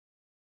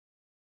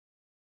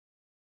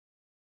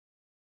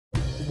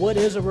What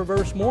is a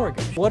reverse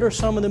mortgage? What are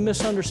some of the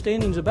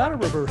misunderstandings about a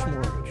reverse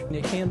mortgage?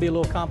 It can be a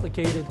little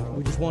complicated.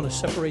 We just want to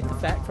separate the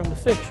fact from the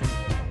fiction.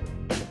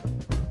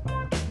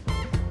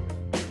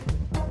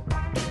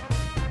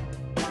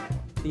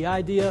 The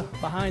idea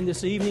behind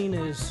this evening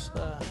is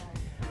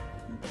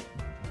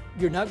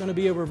you're not going to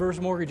be a reverse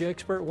mortgage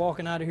expert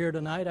walking out of here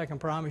tonight, I can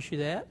promise you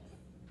that.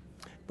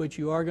 But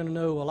you are going to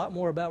know a lot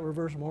more about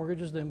reverse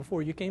mortgages than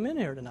before you came in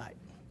here tonight.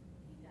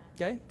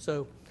 Okay?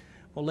 So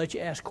we'll let you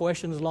ask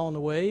questions along the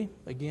way.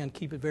 Again,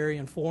 keep it very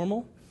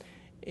informal.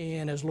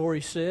 And as Lori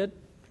said,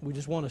 we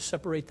just want to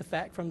separate the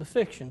fact from the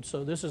fiction.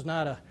 So this is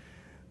not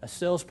a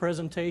sales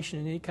presentation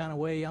in any kind of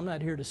way. I'm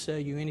not here to sell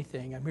you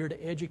anything. I'm here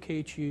to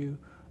educate you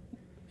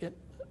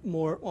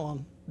more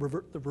on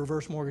the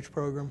reverse mortgage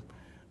program,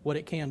 what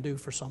it can do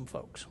for some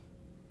folks.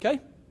 Okay?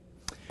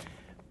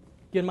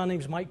 Again, my name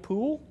is Mike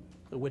Poole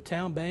with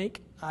Town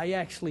Bank. I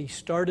actually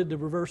started the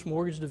reverse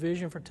mortgage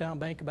division for Town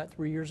Bank about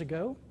 3 years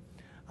ago.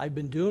 I've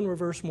been doing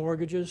reverse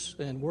mortgages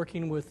and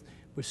working with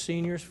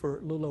seniors for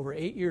a little over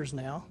 8 years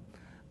now.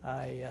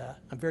 I'm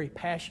very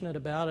passionate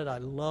about it. I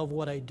love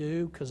what I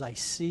do because I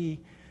see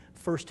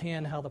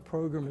firsthand how the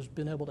program has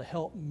been able to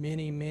help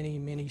many, many,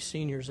 many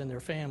seniors and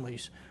their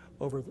families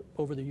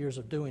over the years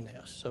of doing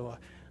this. So,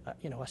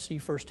 I see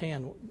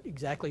firsthand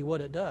exactly what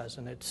it does,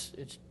 and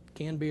it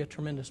can be a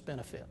tremendous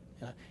benefit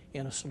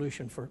and a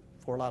solution for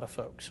a lot of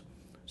folks.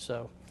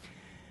 So,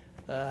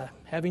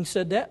 having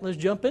said that, let's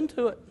jump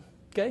into it.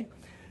 Okay,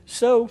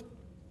 so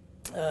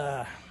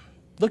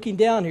looking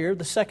down here,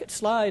 the second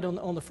slide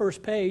on the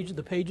first page,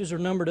 the pages are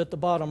numbered at the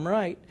bottom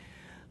right.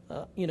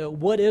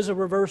 What is a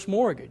reverse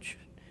mortgage?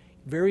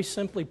 Very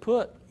simply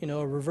put,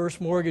 a reverse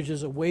mortgage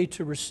is a way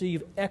to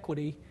receive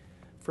equity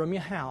from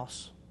your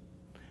house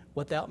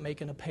without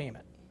making a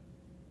payment.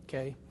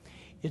 Okay,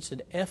 it's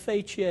an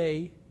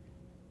FHA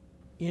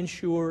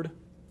insured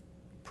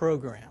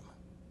program.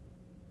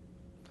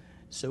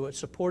 So it's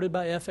supported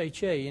by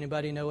FHA.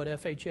 Anybody know what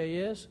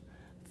FHA is?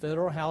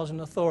 Federal Housing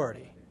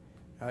Authority.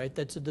 All right,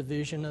 that's a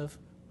division of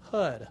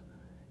HUD,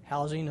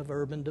 Housing of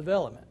Urban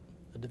Development,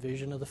 a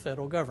division of the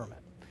federal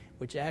government,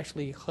 which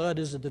actually HUD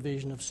is a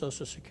division of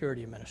Social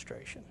Security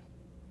Administration.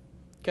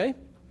 Okay?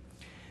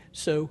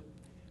 So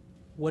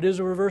what is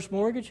a reverse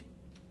mortgage?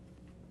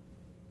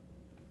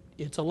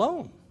 It's a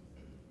loan.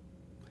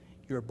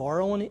 You're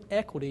borrowing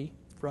equity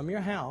from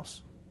your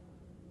house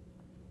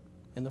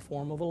in the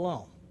form of a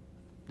loan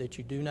that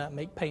you do not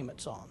make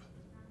payments on.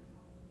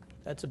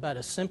 That's about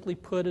as simply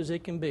put as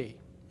it can be.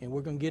 And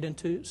we're going to get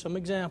into some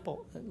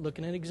example,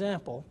 looking at an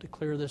example to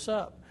clear this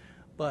up.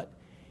 But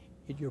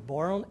you're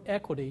borrowing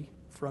equity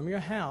from your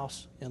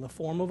house in the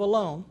form of a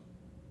loan,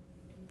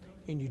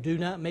 and you do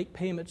not make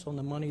payments on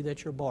the money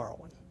that you're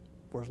borrowing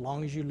for as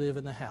long as you live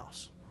in the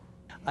house.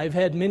 I've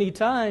had many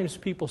times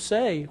people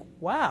say,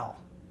 wow,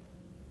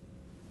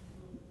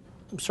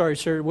 I'm sorry,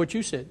 sir, what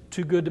you said,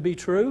 too good to be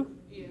true?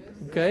 Yes.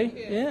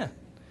 Okay, yeah.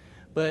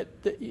 But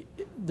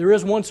there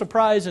is one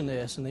surprise in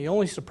this, and the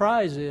only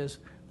surprise is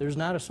there's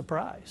not a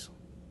surprise.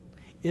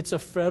 It's a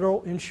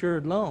federal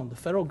insured loan. The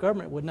federal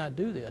government would not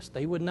do this.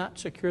 They would not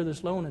secure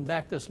this loan and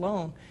back this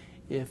loan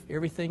if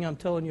everything I'm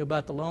telling you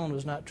about the loan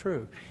was not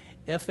true.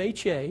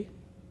 FHA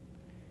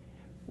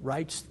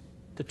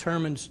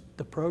determines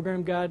the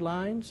program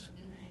guidelines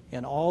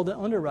and all the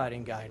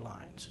underwriting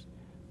guidelines.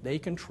 They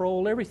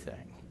control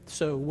everything.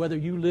 So whether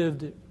you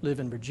live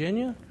in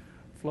Virginia,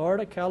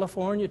 Florida,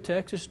 California,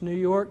 Texas, New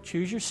York,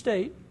 choose your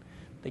state,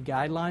 the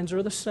guidelines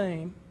are the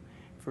same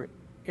for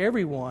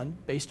everyone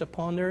based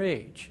upon their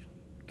age.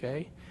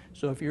 Okay?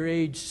 So if you're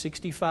age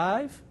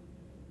 65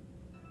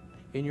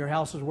 and your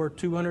house is worth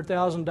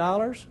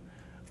 $200,000,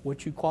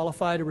 what you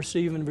qualify to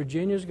receive in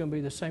Virginia is going to be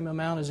the same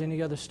amount as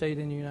any other state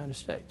in the United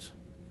States.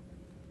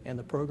 And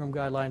the program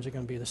guidelines are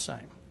going to be the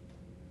same.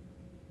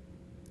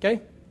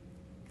 Okay?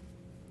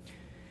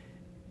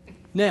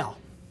 Now,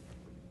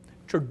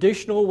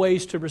 traditional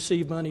ways to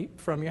receive money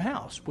from your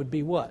house would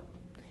be what?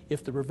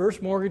 If the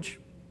reverse mortgage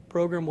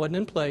program wasn't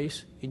in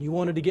place and you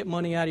wanted to get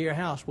money out of your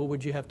house, what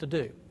would you have to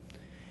do?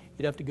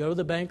 You'd have to go to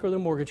the bank or the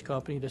mortgage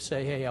company to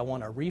say, hey, I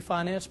want to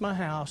refinance my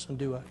house and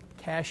do a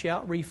cash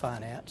out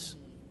refinance,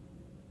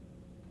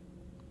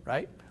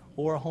 right?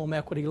 Or a home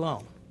equity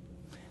loan.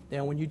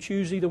 Now, when you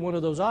choose either one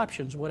of those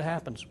options, what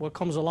happens? What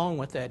comes along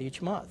with that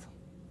each month?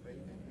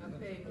 A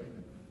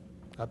payment.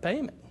 A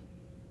payment.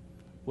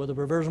 With a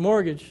reverse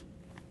mortgage,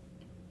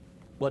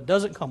 what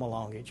doesn't come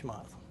along each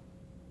month?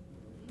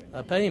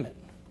 A payment.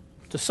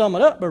 To sum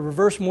it up, a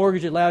reverse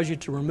mortgage allows you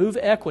to remove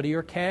equity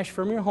or cash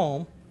from your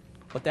home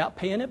without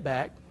paying it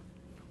back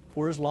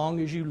for as long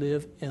as you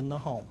live in the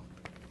home.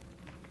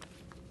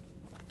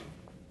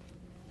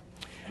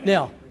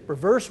 Now,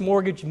 reverse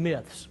mortgage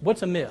myths.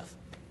 What's a myth?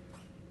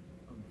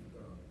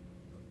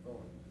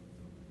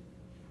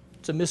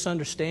 It's a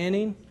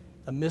misunderstanding,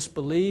 a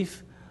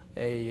misbelief,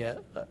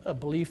 a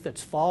belief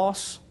that's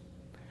false.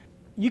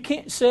 You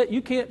can't sit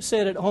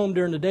at home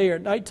during the day or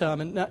at nighttime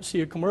and not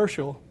see a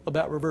commercial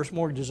about reverse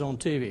mortgages on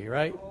TV,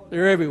 right?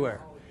 They're everywhere.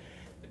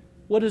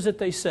 What is it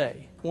they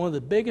say? One of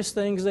the biggest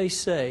things they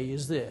say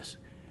is this: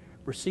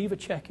 receive a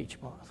check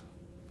each month.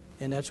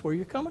 And that's where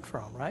you're coming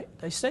from, right?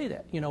 They say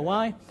that. You know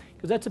why?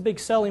 Because that's a big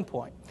selling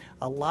point.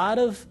 A lot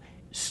of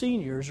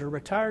seniors or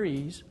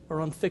retirees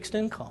are on fixed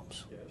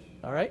incomes. Yes.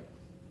 All right?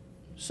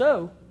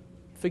 So,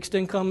 fixed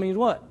income means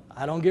what?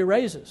 I don't get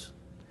raises.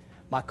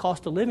 My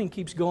cost of living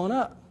keeps going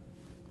up.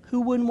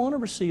 Who wouldn't want to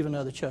receive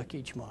another check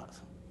each month?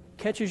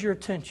 Catches your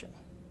attention.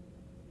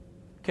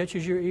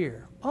 Catches your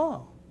ear.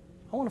 Oh,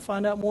 I want to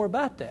find out more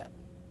about that.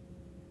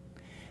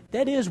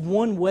 That is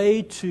one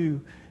way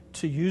to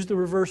use the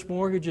reverse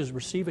mortgage, is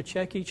receive a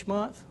check each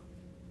month.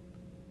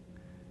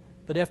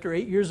 But after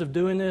 8 years of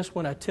doing this,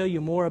 when I tell you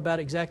more about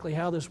exactly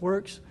how this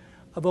works,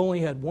 I've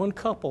only had one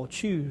couple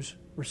choose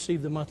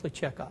receive the monthly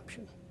check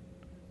option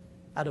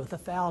out of the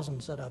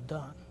thousands that I've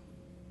done.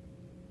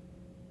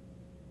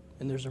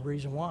 And there's a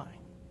reason why.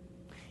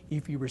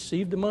 If you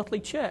receive the monthly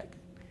check,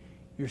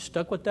 you're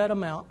stuck with that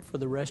amount for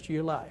the rest of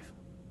your life.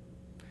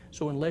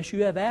 So unless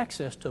you have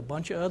access to a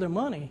bunch of other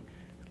money,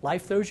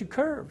 life throws you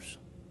curves.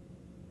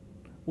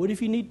 What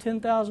if you need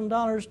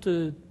 $10,000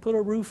 to put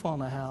a roof on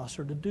the house,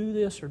 or to do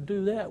this or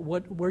do that?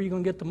 Where are you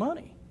going to get the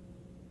money?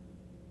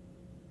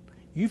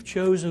 You've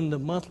chosen the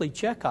monthly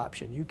check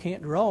option. You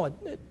can't draw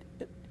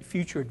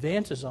future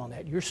advances on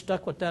that. You're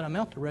stuck with that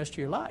amount the rest of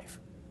your life.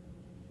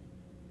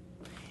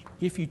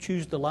 If you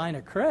choose the line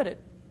of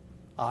credit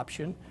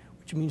option,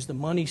 which means the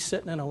money's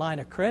sitting in a line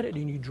of credit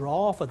and you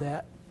draw off of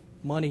that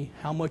money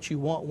how much you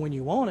want when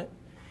you want it,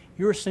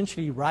 you're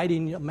essentially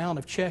writing the amount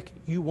of check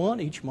you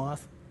want each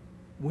month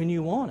when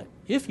you want it,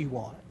 if you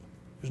want it.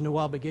 There's no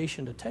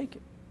obligation to take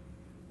it.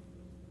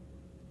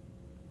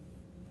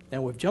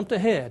 Now we've jumped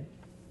ahead,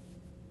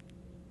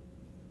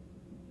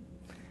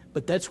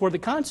 but that's where the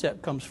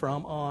concept comes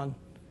from on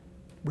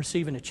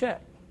receiving a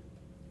check.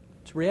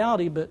 It's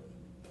reality, but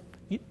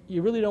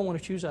you really don't want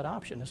to choose that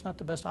option. It's not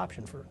the best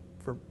option for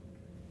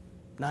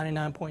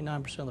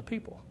 99.9% of the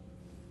people.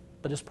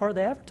 But it's part of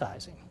the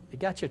advertising. It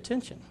got your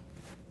attention.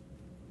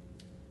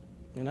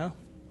 You know?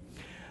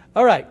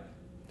 All right.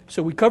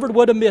 So we covered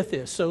what a myth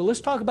is. So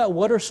let's talk about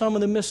what are some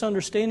of the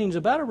misunderstandings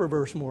about a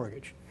reverse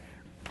mortgage.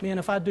 Man,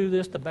 if I do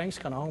this, the bank's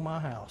going to own my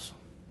house.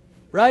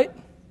 Right?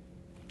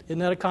 Isn't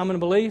that a common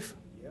belief?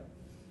 Yep.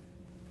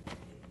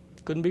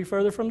 Couldn't be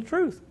further from the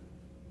truth.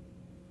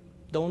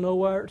 Don't know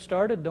where it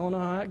started, don't know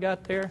how it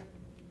got there.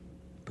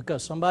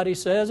 Because somebody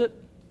says it,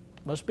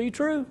 must be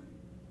true.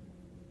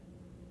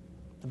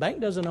 The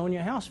bank doesn't own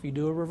your house if you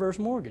do a reverse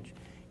mortgage.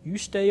 You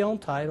stay on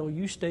title,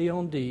 you stay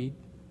on deed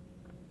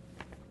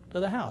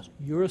to the house.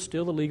 You're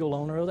still the legal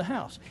owner of the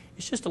house.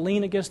 It's just a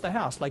lien against the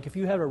house. Like if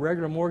you have a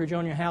regular mortgage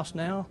on your house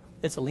now,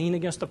 it's a lien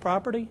against the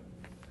property.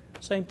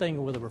 Same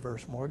thing with a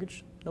reverse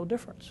mortgage, no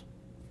difference.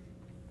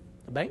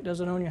 The bank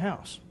doesn't own your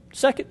house.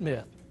 Second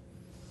myth,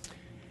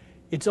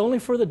 it's only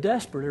for the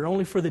desperate or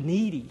only for the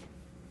needy.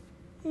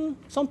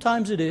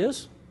 Sometimes it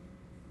is.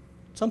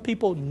 Some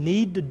people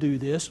need to do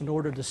this in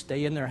order to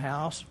stay in their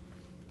house.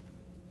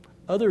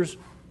 Others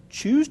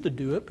choose to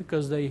do it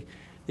because they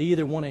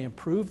either want to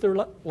improve their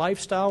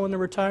lifestyle in their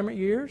retirement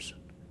years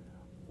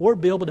or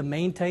be able to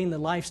maintain the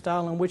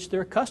lifestyle in which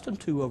they're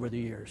accustomed to over the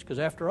years. Because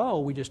after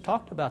all, we just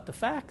talked about the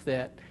fact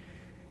that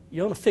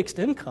you're on a fixed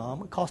income,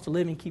 the cost of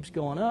living keeps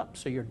going up,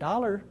 so your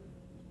dollar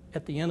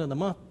at the end of the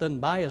month doesn't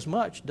buy as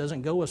much,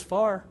 doesn't go as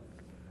far.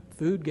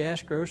 Food,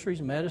 gas,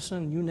 groceries,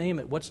 medicine, you name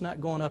it, what's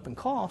not going up in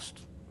cost?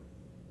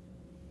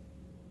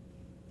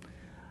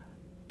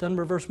 Done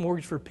reverse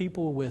mortgage for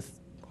people with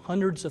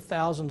hundreds of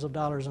thousands of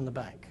dollars in the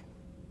bank.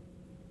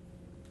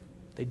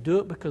 They do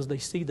it because they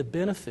see the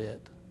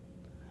benefit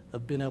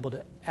of being able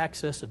to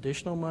access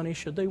additional money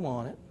should they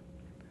want it,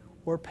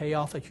 or pay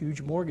off a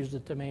huge mortgage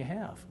that they may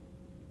have.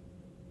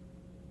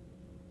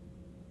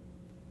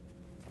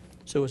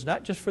 So it's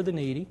not just for the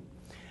needy.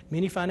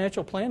 Many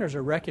financial planners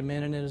are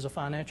recommending it as a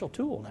financial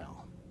tool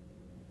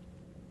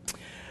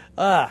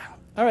now.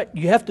 All right,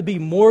 you have to be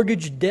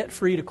mortgage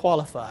debt-free to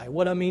qualify.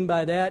 What I mean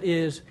by that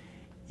is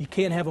you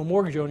can't have a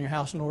mortgage on your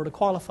house in order to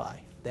qualify.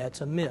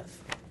 That's a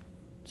myth.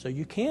 So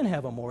you can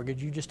have a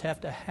mortgage, you just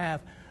have to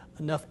have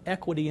enough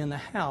equity in the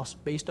house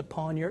based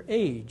upon your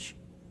age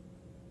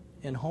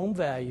and home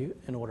value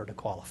in order to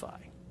qualify.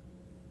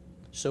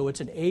 So it's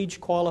an age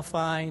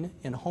qualifying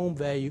and home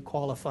value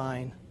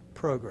qualifying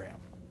program.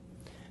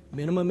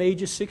 Minimum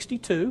age is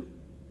 62.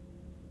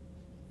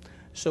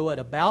 So at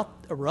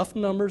about, rough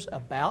numbers,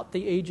 about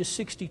the age of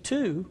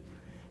 62,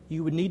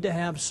 you would need to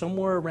have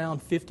somewhere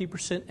around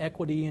 50%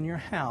 equity in your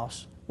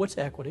house. What's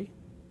equity?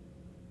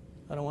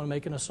 I don't want to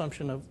make an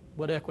assumption of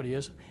what equity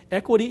is.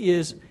 Equity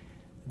is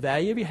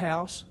value of your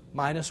house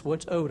minus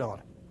what's owed on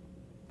it,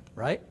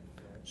 right?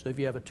 So if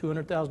you have a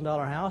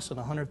 $200,000 house and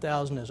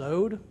 $100,000 is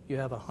owed, you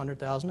have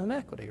 $100,000 in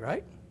equity,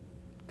 right?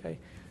 Okay.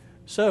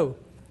 So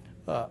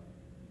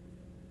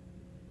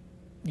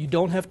you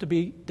don't have to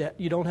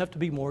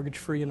be mortgage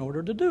free in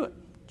order to do it.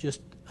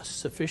 Just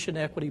sufficient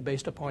equity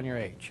based upon your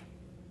age.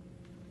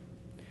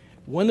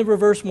 When the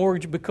reverse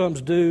mortgage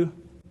becomes due,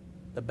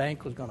 the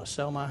bank was going to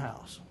sell my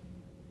house.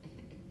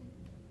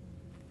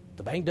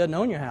 The bank doesn't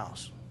own your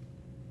house.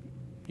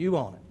 You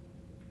own it.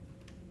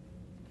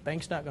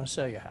 Bank's not going to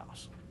sell your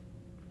house.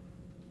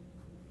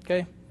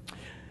 Okay?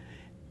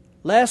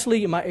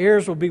 Lastly, my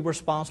heirs will be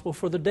responsible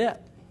for the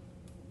debt.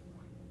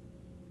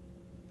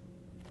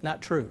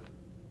 Not true.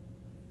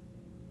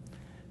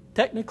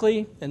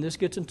 Technically, and this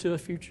gets into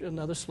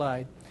another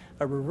slide,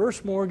 a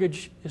reverse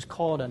mortgage is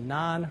called a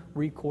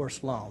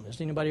non-recourse loan.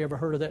 Has anybody ever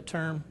heard of that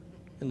term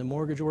in the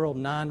mortgage world,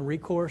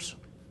 non-recourse?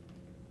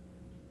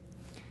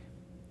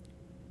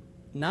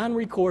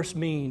 Non-recourse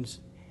means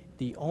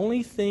the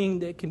only thing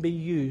that can be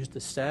used to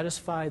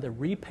satisfy the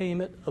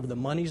repayment of the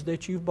monies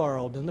that you've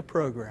borrowed in the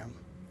program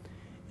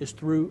is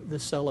through the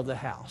sale of the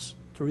house,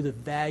 through the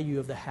value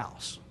of the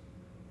house.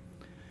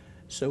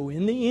 So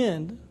in the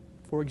end,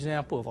 for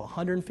example, if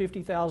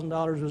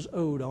 $150,000 was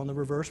owed on the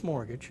reverse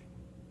mortgage,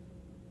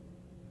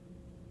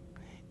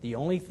 the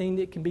only thing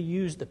that can be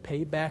used to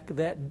pay back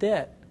that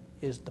debt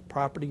is the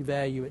property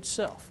value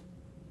itself.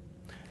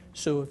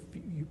 So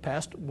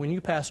when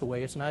you pass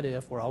away, it's not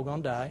if, we're all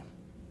going to die.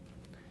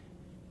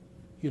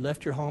 You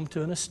left your home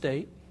to an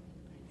estate,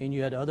 and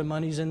you had other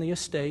monies in the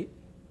estate.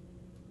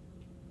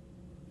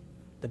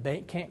 The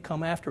bank can't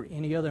come after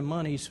any other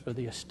monies for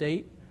the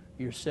estate,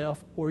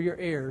 yourself, or your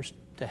heirs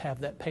to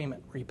have that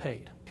payment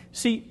repaid.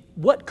 See,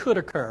 what could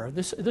occur,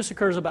 this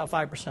occurs about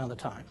 5% of the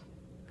time.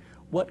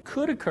 What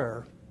could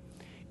occur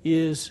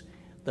is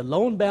the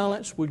loan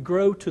balance would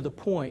grow to the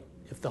point,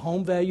 if the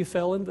home value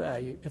fell in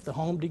value, if the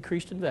home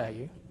decreased in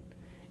value,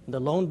 and the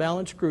loan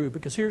balance grew,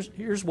 because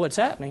here's what's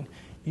happening.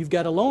 You've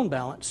got a loan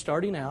balance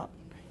starting out.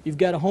 You've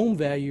got a home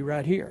value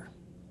right here,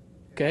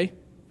 okay?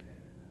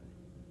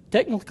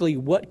 Technically,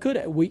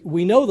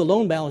 we know the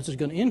loan balance is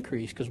going to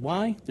increase, because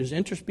why? There's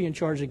interest being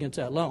charged against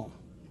that loan.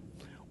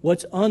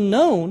 What's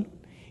unknown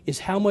is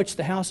how much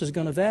the house is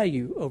going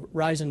to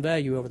rise in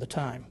value over the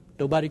time.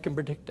 Nobody can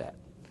predict that.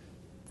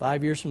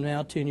 5 years from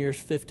now, 10 years,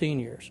 15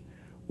 years.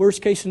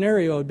 Worst case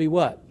scenario would be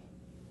what?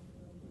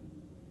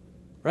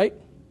 Right?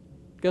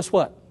 Guess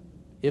what?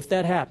 If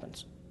that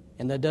happens,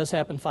 and that does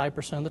happen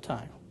 5% of the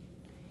time,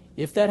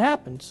 if that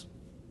happens,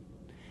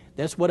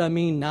 that's what I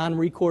mean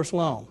non-recourse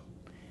loan.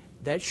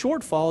 That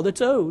shortfall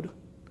that's owed,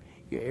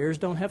 your heirs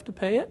don't have to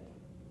pay it.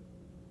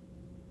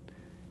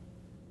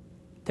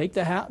 They're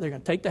going to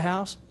take the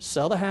house,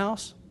 sell the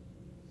house.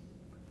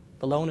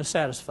 The loan is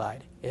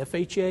satisfied.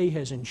 FHA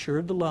has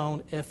insured the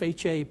loan.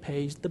 FHA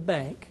pays the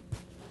bank,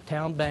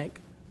 town bank,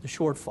 the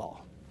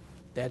shortfall.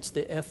 That's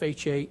the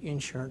FHA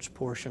insurance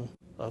portion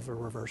of a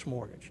reverse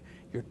mortgage.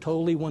 You're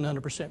totally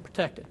 100%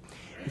 protected.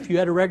 If you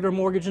had a regular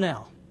mortgage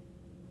now,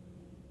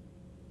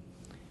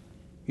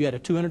 you had a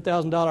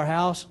 $200,000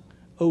 house,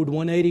 owed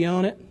 $180,000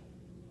 on it,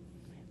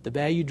 the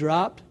value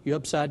dropped, you're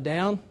upside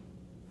down,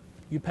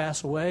 you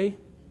pass away,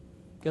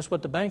 guess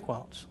what the bank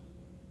wants?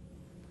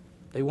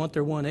 They want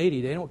their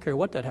 $180,000. They don't care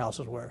what that house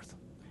is worth.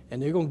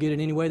 And they're going to get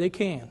it any way they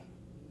can.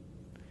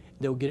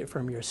 They'll get it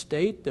from your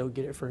estate. They'll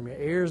get it from your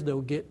heirs.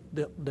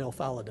 They'll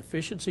file a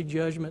deficiency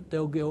judgment.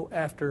 They'll go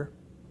after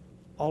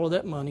all of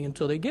that money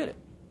until they get it.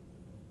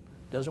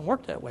 Doesn't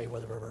work that way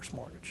with a reverse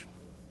mortgage.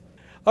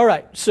 All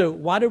right, so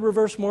why do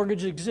reverse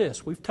mortgages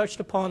exist? We've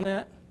touched upon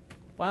that.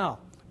 Wow,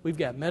 we've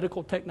got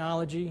medical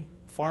technology,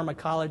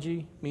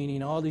 pharmacology,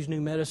 meaning all these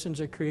new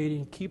medicines are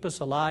creating, keep us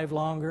alive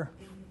longer.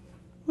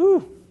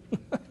 Woo!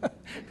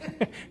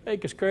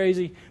 Make us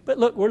crazy. But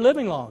look, we're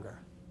living longer.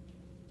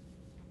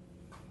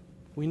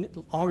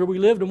 The longer we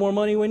live, the more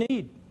money we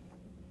need.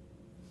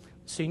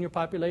 Senior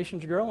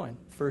population's growing.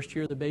 First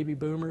year the baby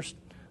boomers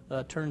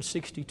turned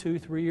 62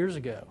 3 years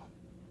ago.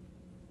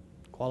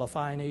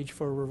 Qualifying age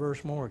for a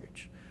reverse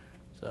mortgage.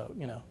 So,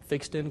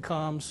 fixed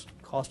incomes,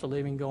 cost of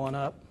living going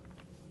up.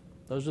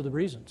 Those are the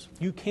reasons.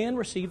 You can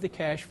receive the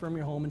cash from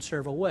your home in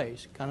several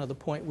ways. Kind of the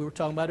point we were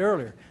talking about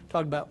earlier.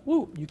 Talking about,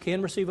 you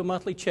can receive a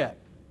monthly check.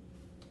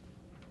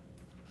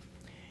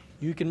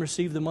 You can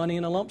receive the money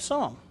in a lump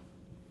sum.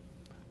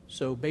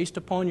 So based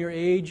upon your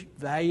age,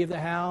 value of the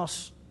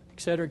house,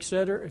 et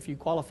cetera, if you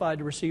qualified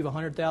to receive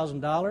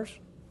 $100,000,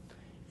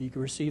 you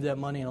can receive that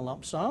money in a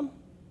lump sum,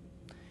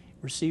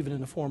 receive it in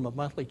the form of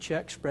monthly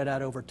checks spread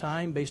out over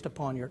time based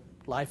upon your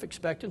life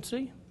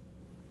expectancy,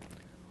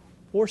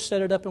 or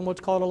set it up in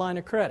what's called a line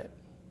of credit.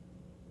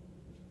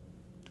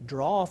 To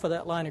draw off of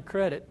that line of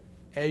credit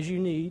as you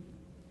need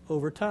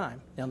over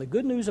time. Now the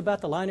good news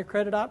about the line of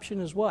credit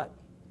option is what?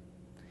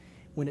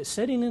 When it's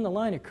sitting in the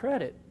line of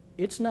credit,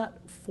 it's not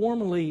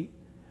formally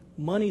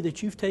money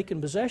that you've taken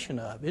possession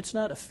of. It's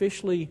not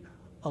officially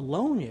a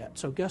loan yet.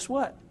 So guess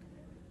what?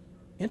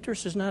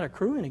 Interest is not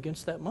accruing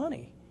against that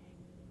money.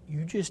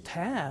 You just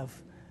have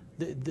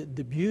the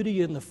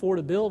beauty and the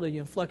affordability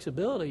and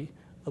flexibility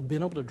of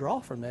being able to draw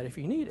from that if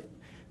you need it.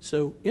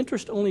 So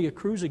interest only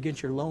accrues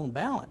against your loan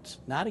balance,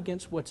 not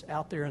against what's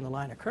out there in the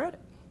line of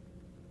credit.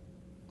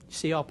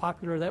 See how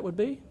popular that would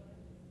be?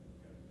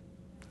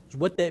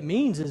 What that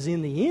means is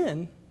in the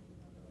end,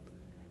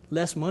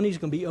 less money is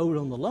going to be owed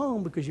on the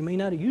loan because you may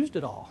not have used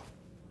it all.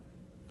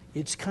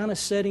 It's kind of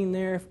sitting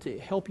there to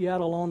help you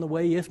out along the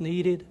way if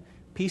needed,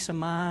 peace of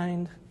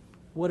mind,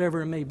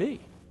 whatever it may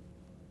be.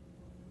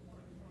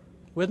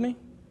 With me?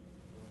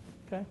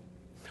 Okay.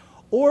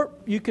 Or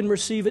you can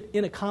receive it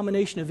in a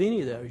combination of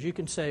any of those. You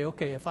can say,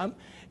 okay, if I'm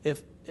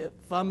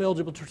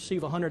eligible to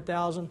receive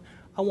 $100,000,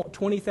 I want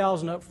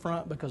 $20,000 up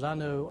front because I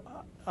know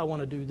I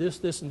want to do this,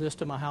 this, and this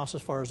to my house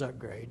as far as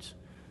upgrades.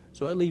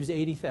 So it leaves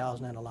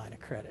 $80,000 in a line of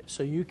credit.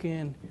 So you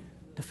can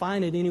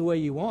define it any way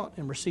you want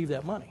and receive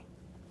that money.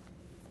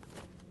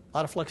 A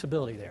lot of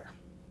flexibility there.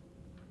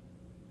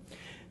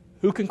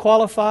 Who can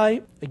qualify?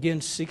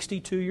 Again,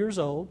 62 years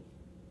old.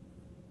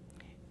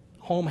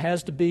 Home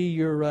has to be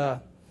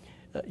your,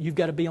 you've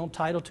got to be on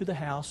title to the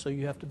house, so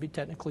you have to be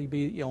technically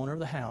be the owner of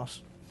the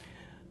house.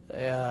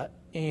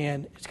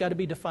 And it's got to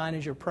be defined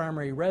as your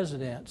primary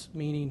residence,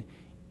 meaning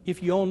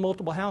if you own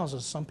multiple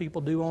houses, some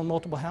people do own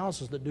multiple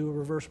houses that do a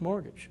reverse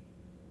mortgage.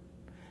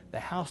 The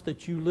house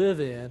that you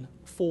live in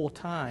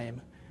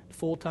full-time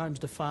is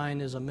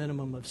defined as a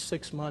minimum of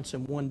 6 months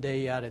and 1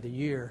 day out of the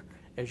year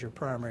as your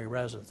primary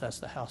residence. That's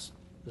the house,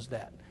 is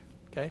that,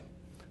 okay?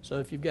 So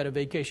if you've got a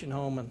vacation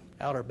home in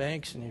Outer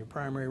Banks and your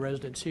primary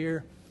residence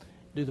here,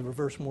 do the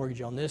reverse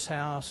mortgage on this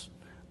house.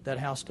 That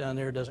house down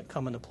there doesn't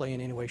come into play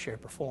in any way,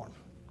 shape, or form.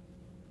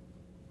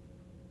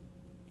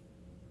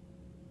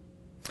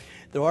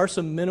 There are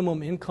some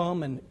minimum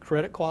income and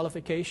credit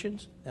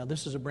qualifications. Now,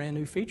 this is a brand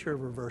new feature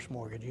of reverse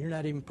mortgage. You're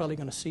not even probably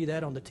going to see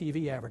that on the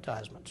TV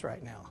advertisements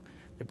right now.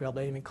 They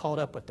probably haven't even caught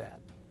up with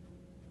that.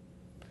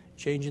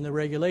 Changing the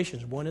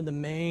regulations. One of the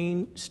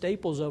main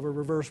staples of a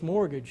reverse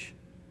mortgage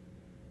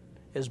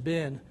has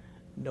been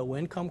no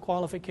income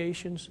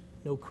qualifications,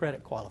 no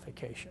credit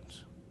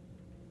qualifications.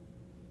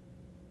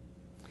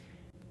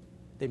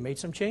 They made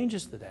some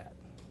changes to that.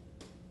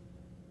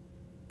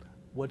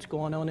 What's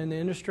going on in the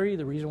industry,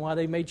 the reason why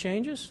they made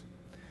changes?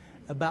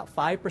 About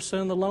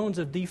 5% of the loans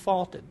have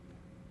defaulted.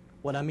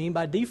 What I mean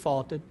by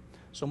defaulted,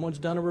 someone's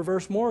done a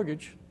reverse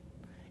mortgage,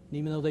 and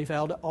even though they've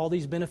had all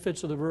these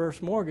benefits of the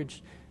reverse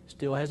mortgage,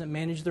 still hasn't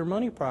managed their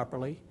money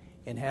properly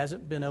and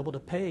hasn't been able to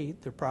pay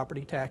their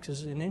property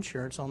taxes and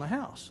insurance on the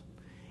house.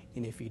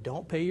 And if you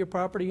don't pay your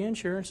property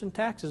insurance and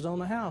taxes on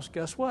the house,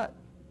 guess what?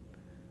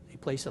 They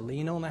place a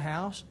lien on the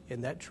house,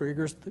 and that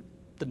triggers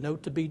the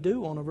note to be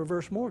due on a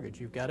reverse mortgage.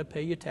 You've got to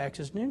pay your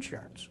taxes and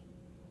insurance.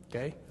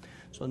 Okay?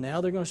 So now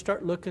they're going to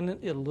start looking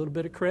at a little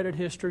bit of credit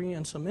history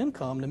and some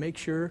income to make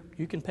sure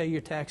you can pay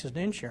your taxes and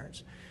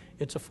insurance.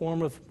 It's a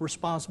form of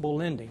responsible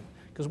lending.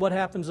 Because what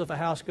happens if a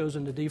house goes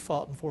into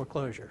default and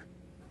foreclosure?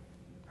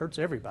 Hurts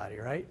everybody,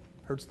 right?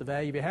 Hurts the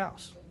value of your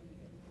house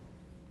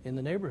in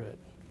the neighborhood.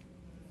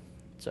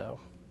 So,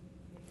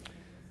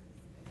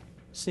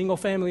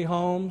 single-family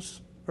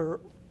homes are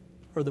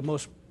the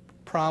most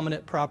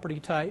prominent property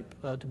type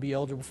to be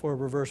eligible for a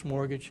reverse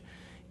mortgage.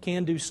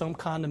 Can do some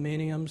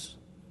condominiums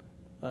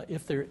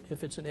if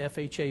it's an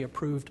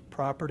FHA-approved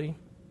property.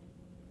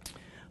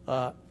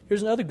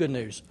 Here's another good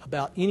news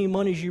about any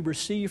monies you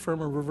receive from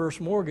a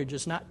reverse mortgage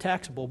is not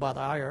taxable by the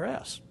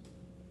IRS.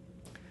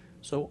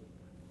 So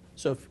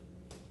if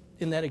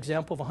in that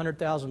example of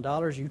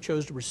 $100,000 you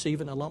chose to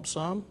receive in a lump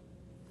sum,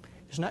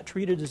 it's not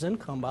treated as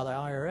income by the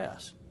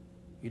IRS.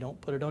 You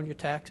don't put it on your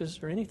taxes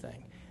or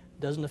anything. It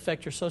doesn't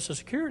affect your Social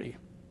Security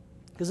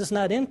because it's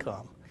not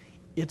income.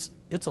 It's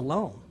a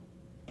loan.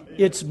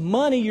 It's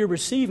money you're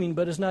receiving,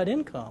 but it's not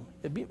income.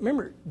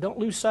 Remember, don't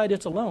lose sight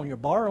it's a loan. You're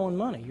borrowing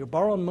money. You're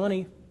borrowing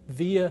money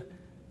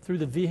through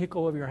the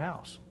vehicle of your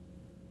house.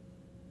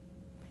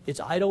 It's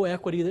idle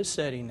equity that's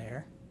sitting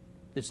there.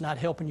 It's not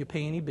helping you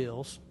pay any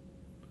bills.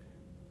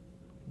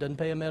 Doesn't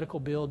pay a medical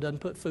bill, doesn't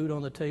put food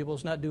on the table,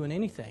 it's not doing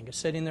anything. It's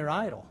sitting there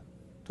idle.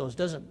 So it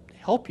doesn't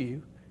help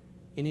you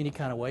in any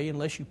kind of way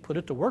unless you put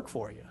it to work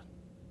for you.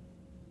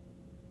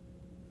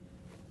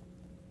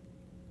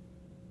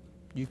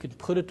 You can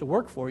put it to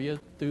work for you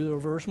through the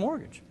reverse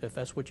mortgage if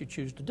that's what you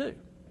choose to do.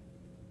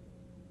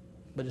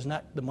 But it's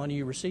not, the money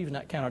you receive is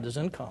not counted as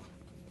income.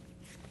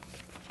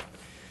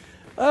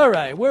 All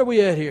right, where are we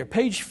at here?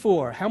 Page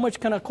 4. How much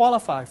can I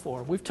qualify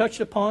for? We've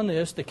touched upon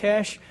this. The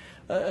cash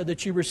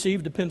that you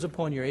receive depends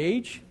upon your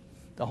age,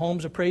 the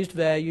home's appraised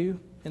value,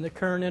 and the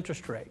current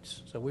interest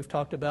rates. So we've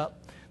talked about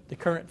the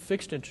current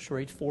fixed interest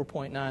rates,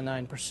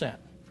 4.99%.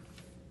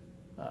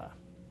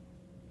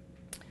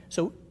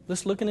 So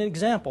let's look at an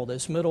example,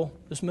 this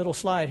middle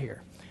slide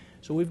here.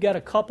 So we've got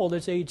a couple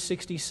that's age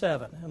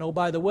 67. And oh,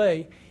 by the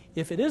way,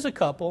 if it is a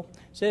couple,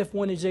 say if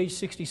one is age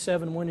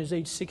 67, one is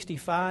age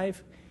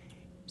 65,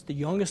 the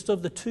youngest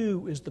of the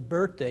two is the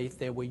birth date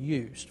that we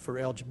used for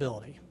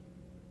eligibility.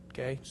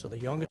 Okay, so the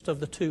youngest of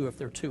the two if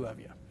there are two of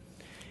you.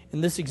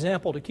 In this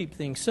example, to keep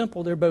things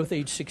simple, they're both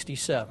age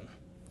 67.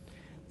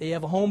 They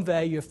have a home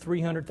value of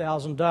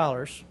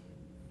 $300,000,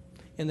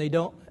 and they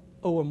don't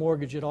owe a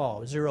mortgage at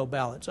all, zero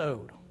balance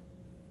owed.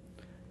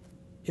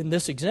 In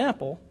this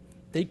example,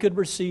 they could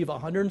receive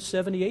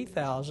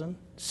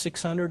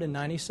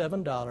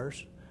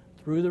 $178,697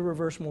 through the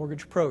reverse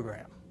mortgage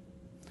program.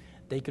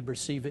 They could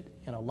receive it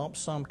in a lump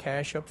sum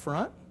cash up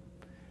front.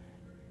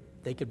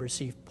 They could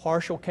receive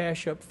partial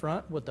cash up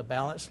front with the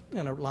balance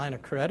in a line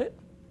of credit,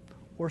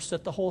 or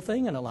set the whole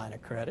thing in a line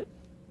of credit,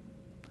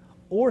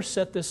 or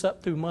set this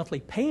up through monthly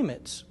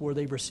payments where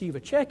they receive a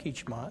check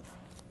each month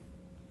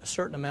a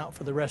certain amount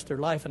for the rest of their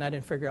life, and I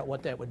didn't figure out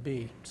what that would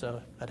be,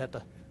 so I'd have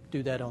to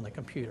do that on the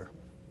computer.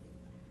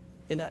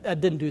 And I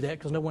didn't do that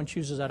because no one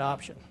chooses that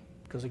option.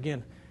 Because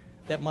again,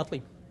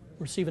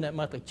 receiving that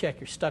monthly check,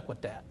 you're stuck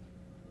with that.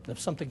 If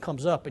something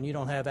comes up and you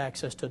don't have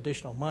access to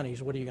additional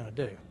monies, what are you going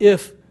to do?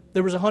 If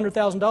there was a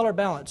 $100,000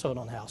 balance owed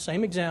on the house,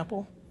 same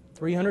example,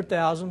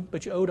 $300,000,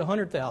 but you owed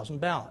 $100,000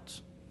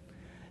 balance.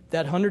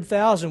 That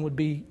 $100,000 would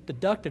be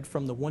deducted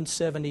from the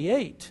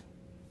 $178,000.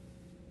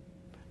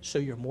 So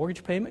your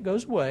mortgage payment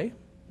goes away,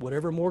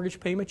 whatever mortgage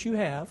payment you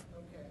have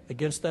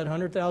against that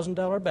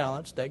 $100,000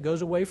 balance, that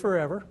goes away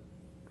forever.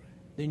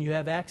 Then you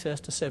have access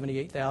to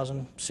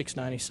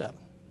 $78,697.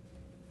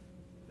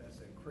 That's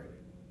in credit.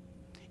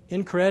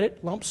 In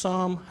credit, lump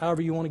sum,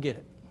 however you want to get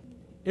it.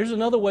 Here's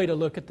another way to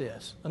look at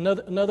this,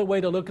 another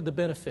way to look at the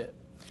benefit.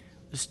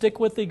 Stick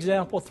with the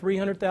example,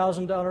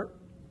 $300,000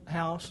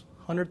 house,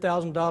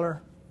 $100,000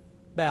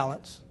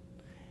 balance.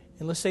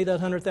 And let's say that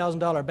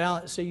 $100,000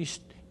 balance,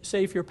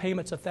 say if your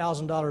payment's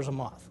 $1,000 a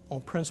month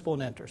on principal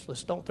and interest.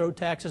 Let's don't throw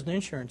taxes and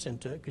insurance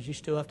into it because you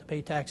still have to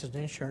pay taxes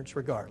and insurance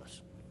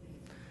regardless.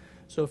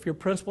 So if your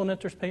principal and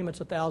interest payment's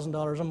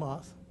 $1,000 a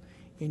month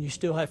and you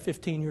still have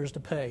 15 years to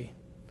pay,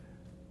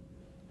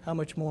 how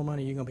much more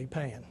money are you going to be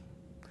paying?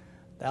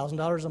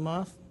 $1,000 a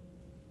month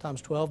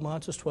times 12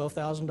 months is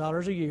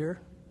 $12,000 a year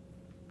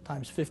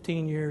times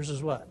 15 years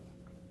is what?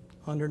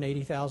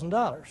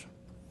 $180,000.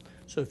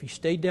 So if you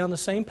stayed down the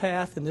same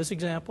path in this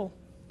example,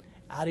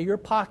 out of your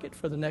pocket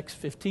for the next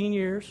 15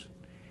 years,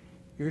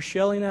 you're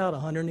shelling out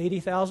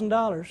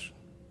 $180,000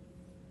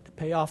 to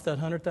pay off that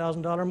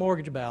 $100,000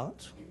 mortgage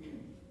balance.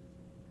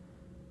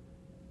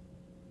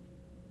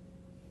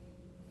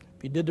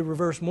 If you did the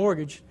reverse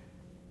mortgage,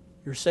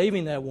 you're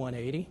saving that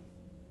 $180,000,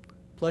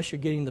 plus you're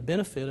getting the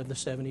benefit of the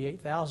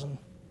 $78,000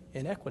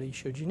 in equity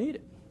should you need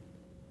it.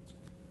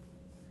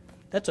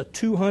 That's a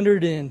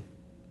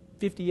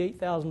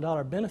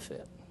 $258,000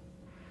 benefit.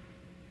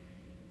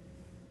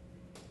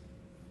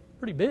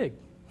 Pretty big.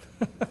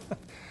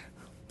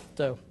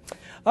 So,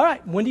 all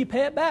right, when do you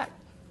pay it back?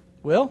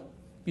 Well,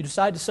 you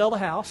decide to sell the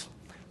house.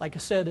 Like I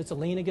said, it's a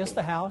lien against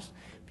the house.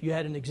 If you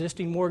had an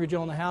existing mortgage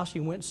on the house,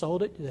 you went and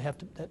sold it,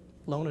 that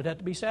loan would have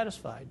to be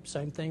satisfied.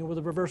 Same thing with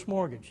a reverse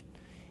mortgage.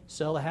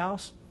 Sell the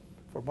house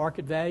for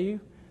market value,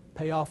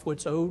 pay off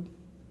what's owed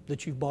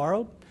that you've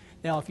borrowed.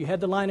 Now, if you had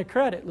the line of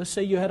credit, let's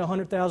say you had a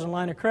 $100,000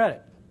 line of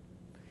credit,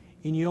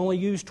 and you only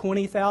used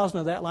 $20,000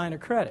 of that line of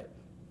credit.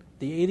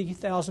 The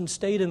 $80,000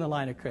 stayed in the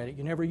line of credit.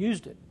 You never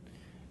used it.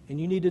 And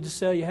you needed to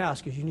sell your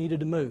house because you needed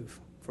to move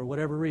for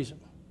whatever reason.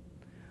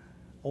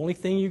 Only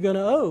thing you're going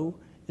to owe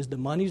is the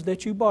monies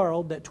that you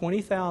borrowed, that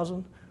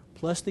 $20,000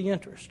 plus the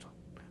interest,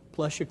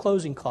 plus your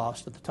closing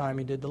costs at the time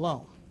you did the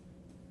loan.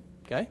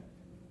 Okay?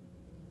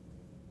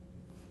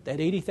 That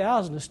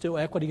 $80,000 is still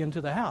equity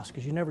into the house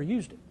because you never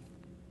used it.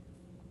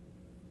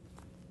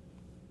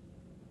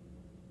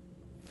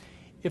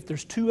 If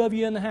there's two of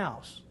you in the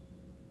house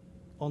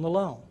on the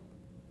loan,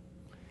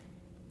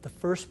 the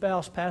first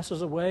spouse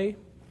passes away,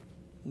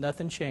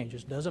 nothing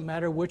changes. Doesn't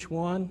matter which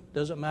one,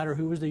 doesn't matter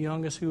who was the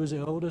youngest, who was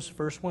the oldest,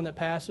 first one that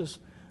passes,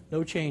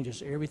 no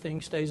changes.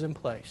 Everything stays in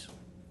place.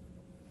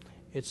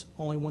 It's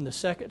only when the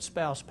second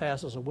spouse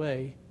passes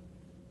away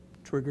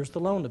triggers the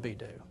loan to be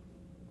due.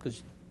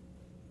 Because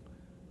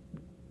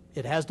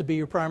it has to be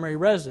your primary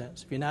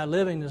residence. If you're not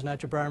living, it's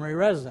not your primary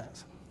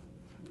residence.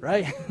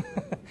 Right?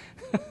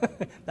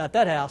 Not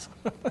that house.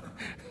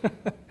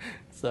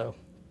 So,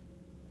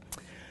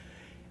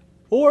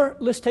 or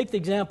let's take the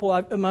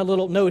example. My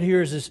little note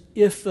here is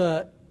if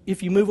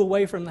you move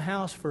away from the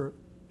house for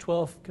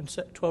 12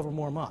 or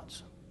more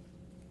months.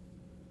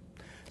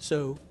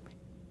 So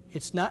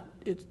it's not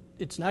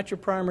your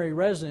primary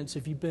residence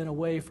if you've been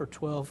away for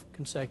 12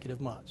 consecutive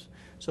months.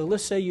 So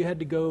let's say you had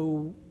to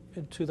go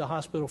to the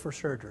hospital for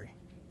surgery.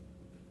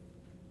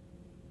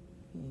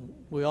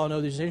 We all know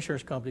these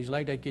insurance companies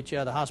like to get you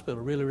out of the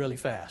hospital really, really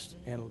fast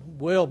and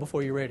well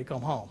before you're ready to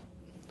come home.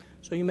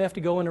 So you may have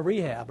to go into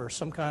rehab or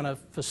some kind of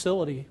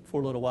facility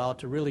for a little while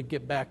to really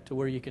get back to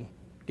where you can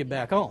get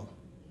back home.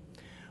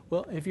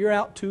 Well, if you're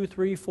out 2,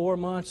 3, 4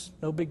 months,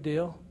 no big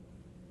deal.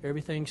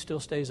 Everything still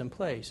stays in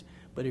place.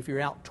 But if you're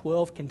out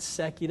 12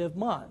 consecutive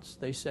months,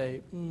 they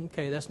say,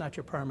 okay, that's not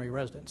your primary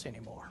residence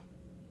anymore.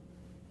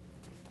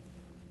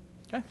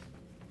 Okay?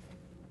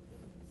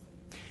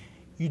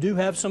 You do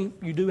have some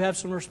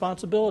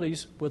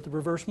responsibilities with the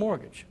reverse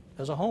mortgage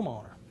as a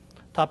homeowner.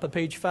 Top of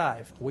page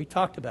 5, we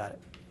talked about it.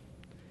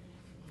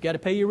 You've got to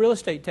pay your real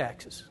estate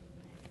taxes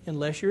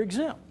unless you're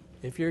exempt.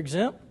 If you're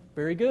exempt,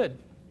 very good.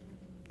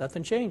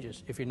 Nothing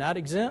changes. If you're not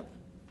exempt,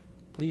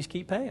 please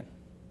keep paying.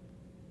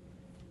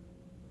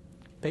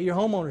 Pay your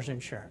homeowner's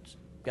insurance.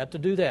 Got to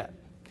do that.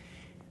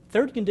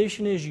 Third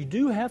condition is you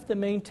do have to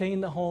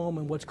maintain the home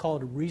in what's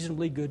called a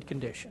reasonably good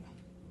condition.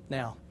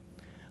 Now,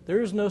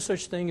 there is no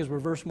such thing as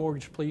reverse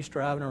mortgage police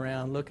driving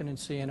around looking and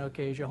seeing,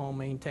 okay, is your home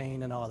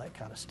maintained and all that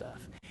kind of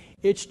stuff.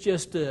 It's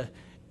just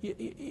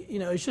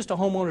it's just a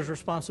homeowner's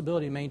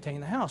responsibility to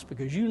maintain the house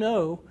because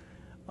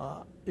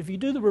if you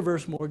do the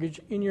reverse mortgage,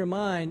 in your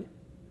mind,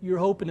 you're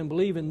hoping and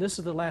believing this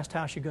is the last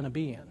house you're going to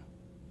be in,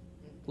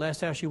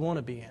 last house you want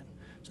to be in.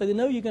 So they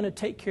know you're going to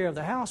take care of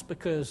the house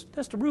because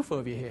that's the roof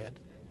over your head,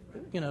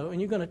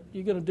 and you're going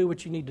to do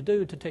what you need to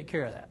do to take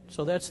care of that.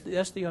 So that's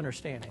the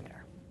understanding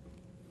there.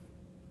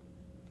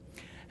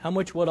 How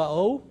much would I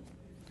owe?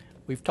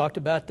 We've talked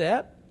about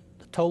that.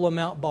 The total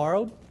amount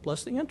borrowed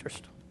plus the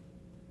interest.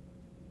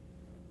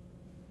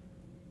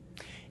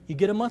 You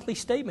get a monthly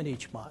statement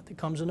each month. It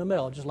comes in the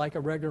mail, just like a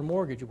regular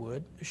mortgage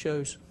would. It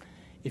shows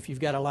if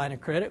you've got a line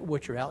of credit,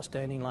 what your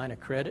outstanding line of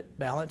credit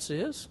balance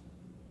is,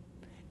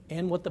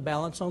 and what the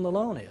balance on the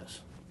loan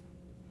is.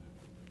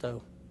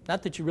 So,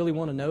 not that you really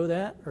want to know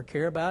that or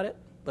care about it,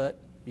 but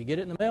you get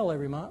it in the mail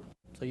every month,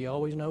 so you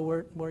always know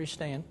where you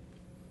stand.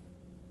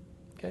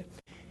 Okay.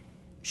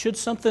 Should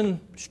something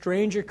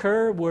strange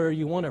occur where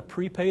you want to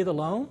prepay the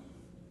loan,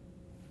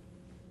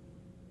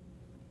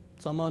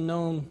 some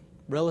unknown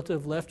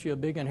relative left you a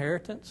big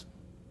inheritance,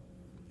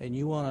 and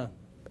you want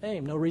to, hey,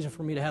 no reason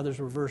for me to have this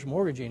reverse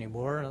mortgage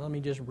anymore, let me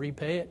just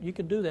repay it. You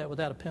can do that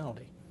without a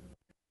penalty.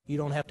 You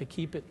don't have to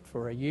keep it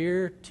for a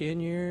year, 10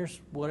 years,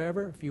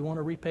 whatever. If you want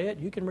to repay it,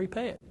 you can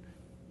repay it.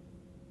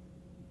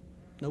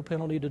 No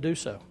penalty to do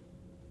so.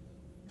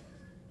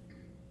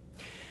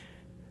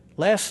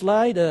 Last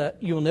slide,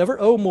 you'll never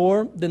owe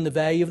more than the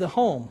value of the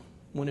home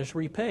when it's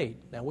repaid.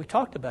 Now, we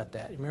talked about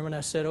that. Remember when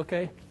I said,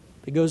 okay,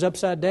 if it goes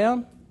upside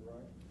down,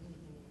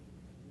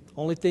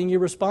 only thing you're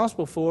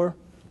responsible for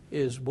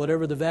is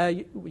whatever the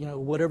value,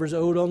 whatever's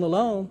owed on the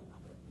loan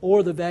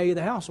or the value of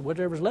the house or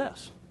whatever's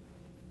less.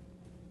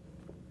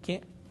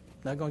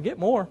 Not going to get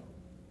more.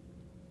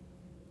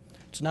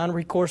 It's a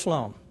non-recourse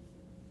loan.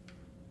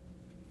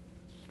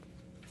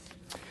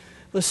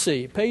 Let's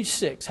see, page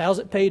 6. How's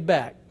it paid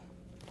back?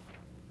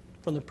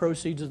 From the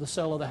proceeds of the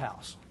sale of the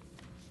house.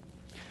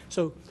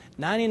 So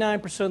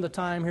 99% of the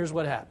time, here's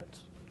what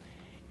happens.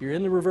 You're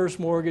in the reverse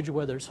mortgage,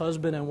 whether it's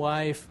husband and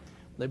wife,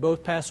 they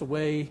both pass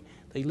away,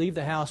 they leave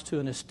the house to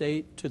an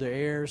estate, to their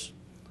heirs,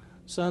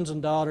 sons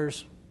and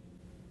daughters.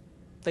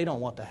 They don't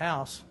want the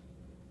house.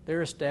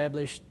 They're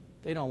established.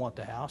 They don't want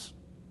the house.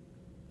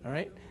 All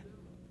right?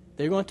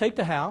 They're going to take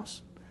the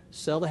house,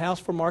 sell the house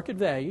for market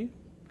value,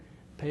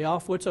 pay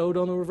off what's owed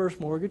on the reverse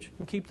mortgage,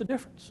 and keep the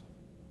difference.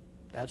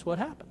 That's what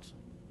happens.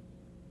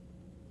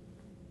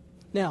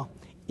 Now,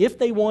 if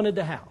they wanted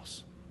the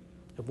house,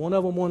 if one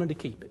of them wanted to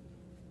keep it,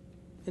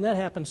 and that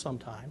happens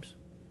sometimes,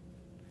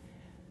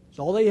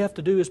 so all they have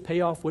to do is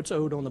pay off what's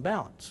owed on the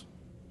balance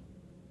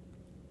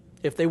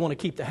if they want to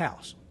keep the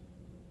house.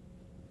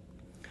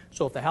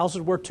 So if the house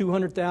is worth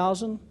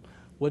 $200,000,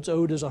 what's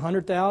owed is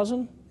 $100,000,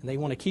 and they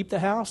want to keep the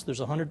house, there's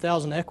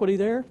 $100,000 equity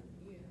there.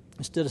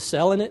 Instead of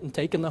selling it and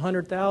taking the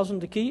 $100,000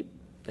 to keep,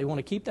 they want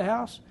to keep the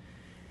house.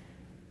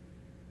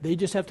 They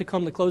just have to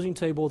come to the closing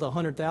table with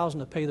 $100,000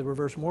 to pay the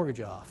reverse mortgage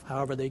off.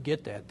 However they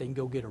get that. They can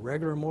go get a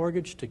regular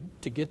mortgage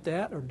to get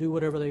that or do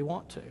whatever they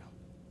want to.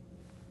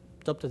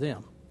 It's up to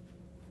them.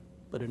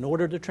 But in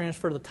order to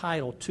transfer the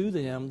title to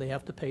them, they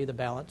have to pay the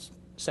balance,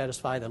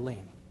 satisfy the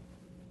lien.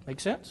 Make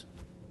sense?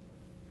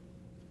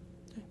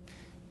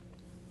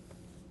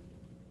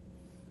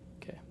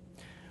 Okay.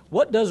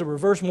 What does a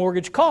reverse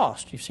mortgage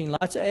cost? You've seen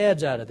lots of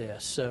ads out of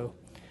this. So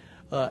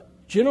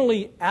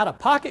generally,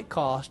 out-of-pocket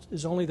cost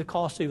is only the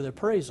cost of the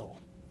appraisal.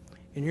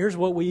 And here's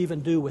what we even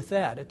do with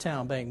that at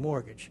Town Bank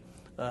Mortgage.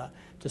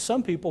 To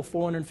some people,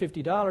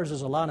 $450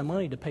 is a lot of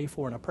money to pay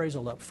for an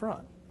appraisal up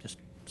front. Just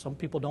some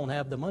people don't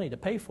have the money to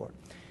pay for it.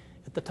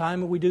 At the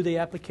time we do the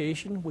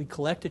application, we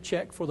collect a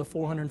check for the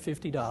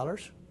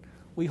 $450.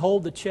 We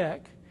hold the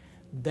check.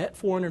 That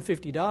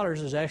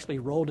 $450 is actually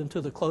rolled into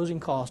the closing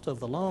cost of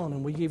the loan,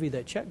 and we give you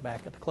that check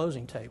back at the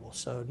closing table.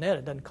 So net,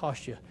 it doesn't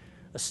cost you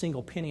a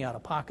single penny out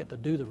of pocket to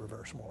do the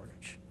reverse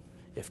mortgage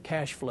if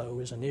cash flow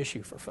is an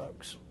issue for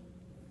folks.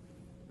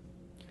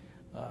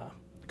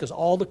 Because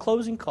all the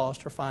closing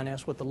costs are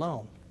financed with the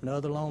loan. No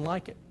other loan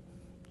like it.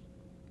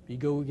 If you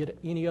go get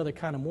any other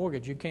kind of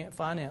mortgage, you can't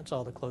finance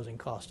all the closing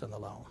costs in the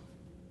loan.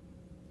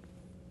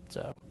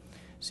 So,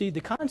 see,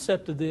 the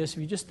concept of this, if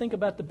you just think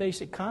about the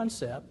basic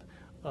concept,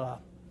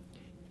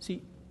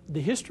 see,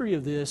 the history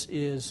of this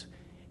is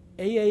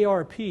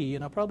AARP,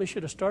 and I probably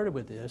should have started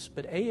with this,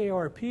 but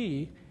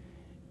AARP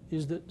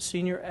is the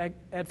senior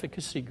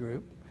advocacy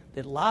group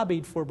that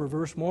lobbied for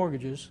reverse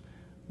mortgages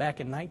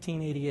back in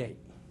 1988.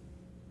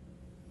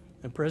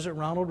 And President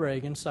Ronald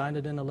Reagan signed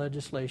it into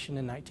legislation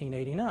in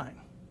 1989.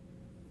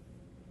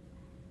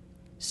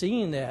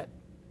 Seeing that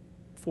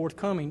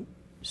forthcoming,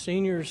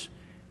 seniors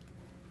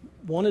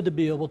needed to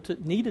be able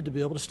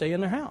to stay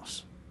in their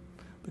house.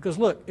 Because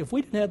look, if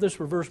we didn't have this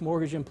reverse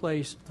mortgage in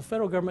place, the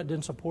federal government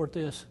didn't support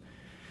this,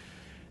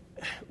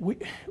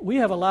 we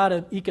have a lot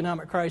of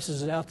economic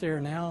crises out there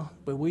now,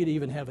 but we'd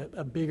even have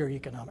a bigger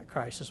economic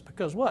crisis.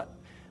 Because what?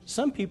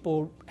 Some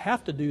people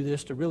have to do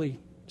this to really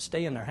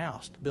stay in their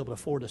house, to be able to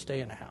afford to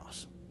stay in their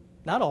house.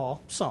 Not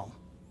all, some.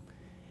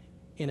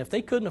 And if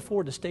they couldn't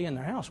afford to stay in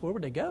their house, where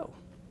would they go?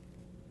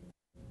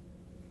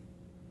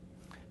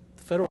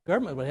 The federal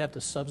government would have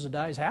to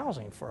subsidize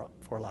housing for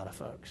a lot of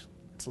folks.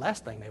 It's the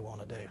last thing they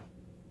want to do.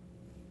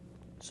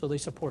 So they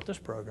support this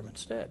program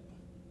instead.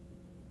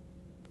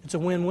 It's a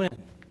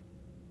win-win.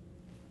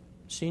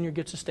 Senior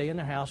gets to stay in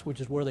their house,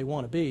 which is where they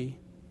want to be,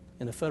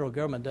 and the federal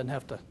government doesn't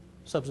have to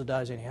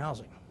subsidize any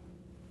housing.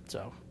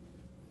 So,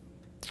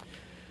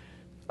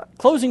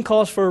 closing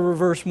costs for a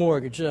reverse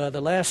mortgage.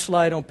 The last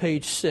slide on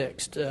page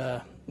 6.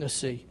 Let's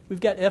see. We've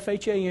got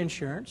FHA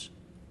insurance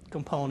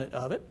component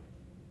of it.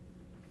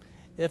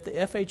 If the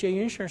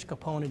FHA insurance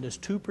component is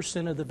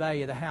 2% of the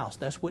value of the house,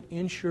 that's what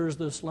insures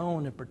this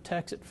loan and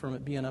protects it from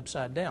it being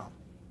upside down.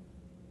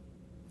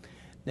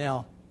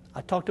 Now,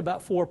 I talked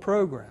about 4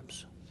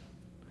 programs.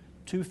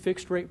 2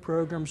 fixed rate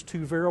programs,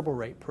 2 variable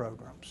rate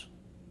programs.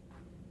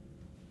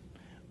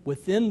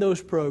 Within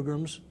those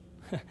programs,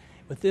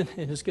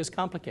 and this gets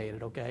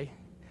complicated, okay?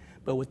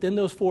 But within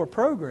those 4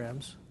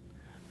 programs,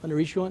 under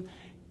each one,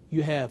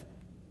 you have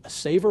a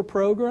saver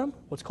program,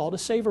 what's called a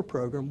saver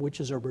program,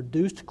 which is a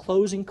reduced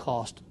closing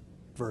cost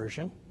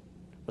version,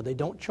 where they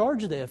don't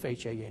charge the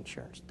FHA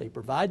insurance. They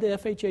provide the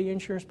FHA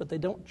insurance, but they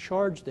don't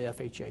charge the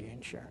FHA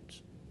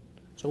insurance.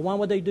 So why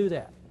would they do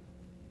that?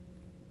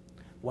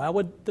 Why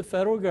would the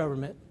federal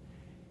government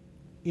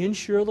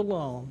insure the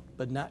loan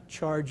but not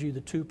charge you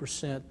the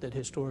 2% that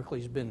historically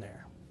has been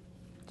there?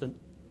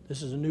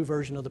 This is a new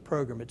version of the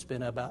program. It's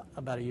been about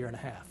a year and a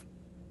half.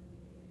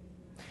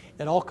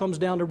 It all comes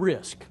down to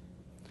risk.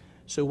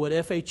 So what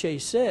FHA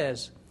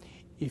says,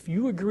 if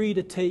you agree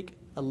to take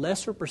a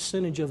lesser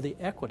percentage of the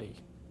equity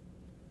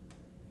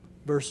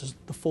versus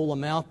the full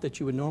amount that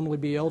you would normally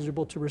be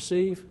eligible to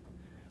receive,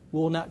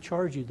 we'll not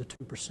charge you the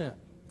 2%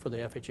 for the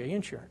FHA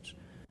insurance,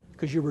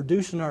 because you're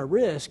reducing our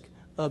risk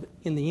of,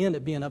 in the end,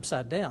 it being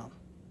upside down.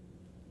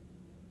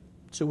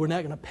 So we're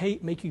not going to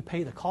make you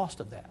pay the cost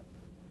of that.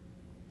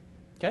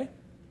 Okay?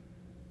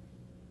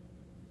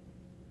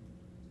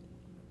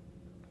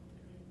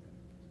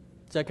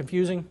 Is that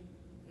confusing?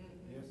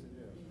 Yes, it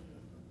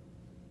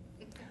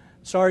is.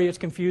 Sorry, it's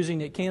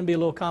confusing. It can be a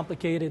little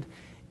complicated.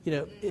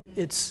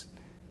 It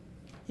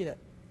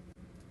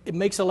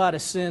makes a lot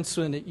of sense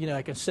when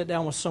I can sit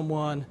down with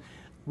someone,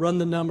 run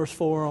the numbers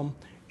for them,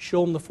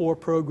 show them the 4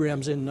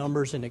 programs in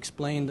numbers, and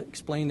explain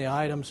the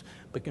items.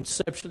 But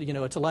conceptually,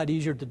 it's a lot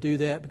easier to do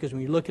that, because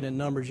when you're looking at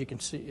numbers, you can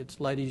see it's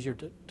a lot easier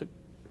to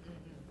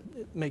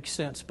it makes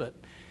sense. But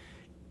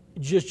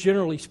just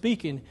generally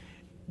speaking,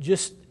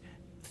 just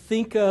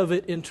think of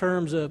it in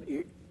terms of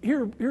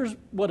here's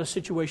what a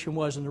situation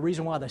was, and the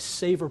reason why the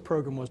Saver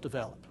program was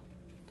developed.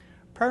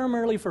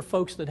 Primarily for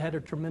folks that had a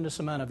tremendous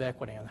amount of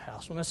equity in the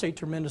house. When I say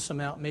tremendous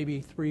amount,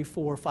 maybe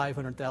 $300,000,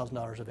 $400,000,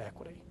 $500,000 of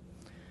equity.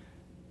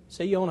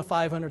 Say you own a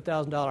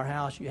 $500,000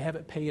 house, you have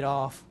it paid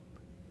off,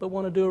 but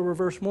want to do a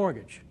reverse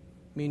mortgage,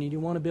 meaning you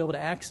want to be able to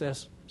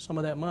access some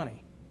of that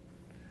money.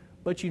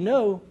 But you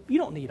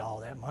don't need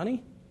all that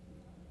money.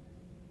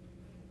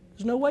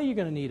 There's no way you're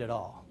going to need it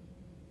all.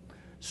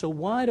 So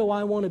why do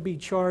I want to be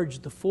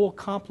charged the full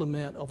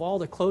complement of all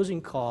the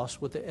closing costs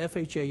with the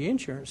FHA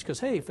insurance? Because,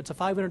 hey, if it's a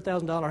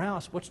 $500,000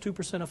 house, what's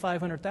 2% of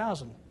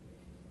 $500,000?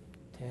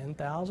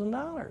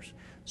 $10,000.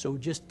 So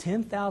just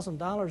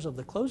 $10,000 of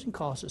the closing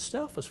cost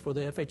itself is for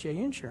the FHA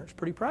insurance.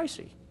 Pretty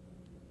pricey,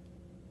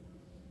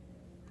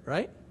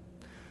 right?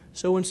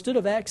 So instead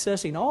of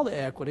accessing all the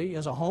equity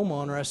as a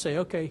homeowner, I say,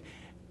 okay,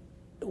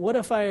 what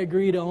if I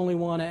agree to only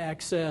want to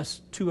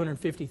access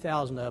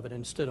 $250,000 of it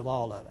instead of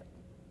all of it?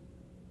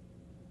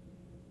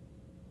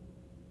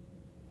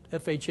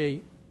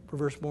 FHA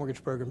reverse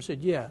mortgage program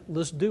said, yeah,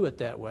 let's do it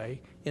that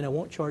way, and I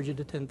won't charge you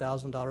the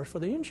 $10,000 for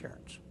the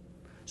insurance.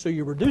 So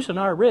you're reducing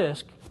our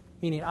risk,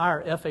 meaning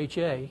our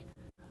FHA,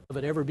 of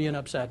it ever being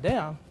upside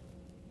down.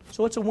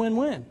 So it's a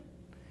win-win.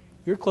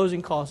 Your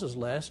closing cost is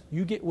less,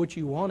 you get what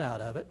you want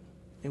out of it,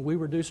 and we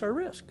reduce our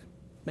risk.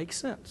 Makes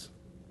sense.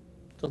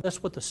 So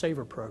that's what the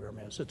Saver program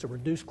is. It's a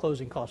reduced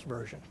closing cost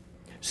version.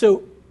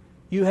 So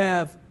you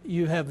have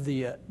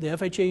the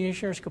FHA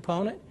insurance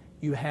component.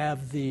 You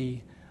have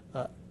the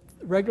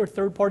regular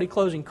third-party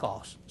closing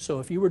costs. So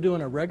if you were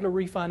doing a regular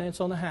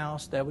refinance on the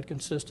house, that would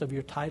consist of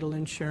your title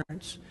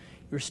insurance,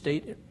 your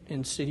state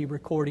and city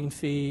recording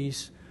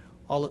fees,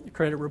 all of the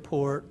credit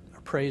report,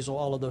 appraisal,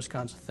 all of those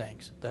kinds of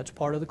things. That's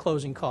part of the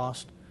closing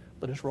cost,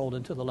 but it's rolled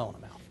into the loan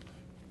amount.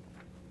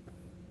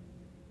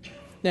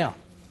 Now,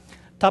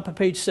 top of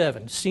page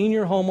 7,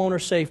 senior homeowner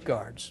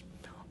safeguards.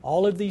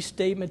 All of these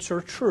statements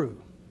are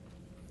true.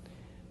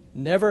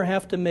 Never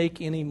have to make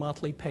any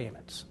monthly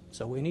payments.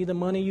 So any of the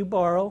money you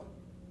borrow,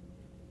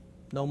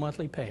 no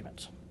monthly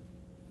payments.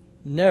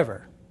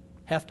 Never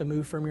have to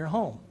move from your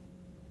home.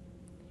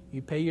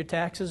 You pay your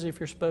taxes if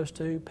you're supposed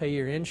to, pay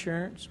your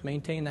insurance,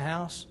 maintain the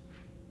house.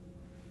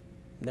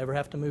 Never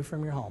have to move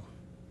from your home.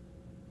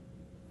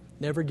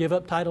 Never give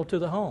up title to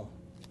the home.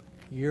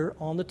 You're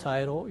on the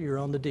title, you're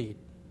on the deed.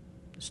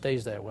 It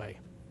stays that way.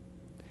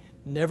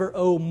 Never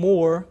owe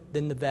more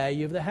than the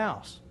value of the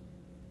house.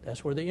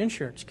 That's where the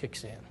insurance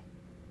kicks in.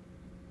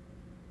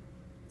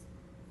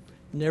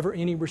 Never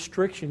any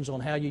restrictions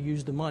on how you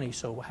use the money.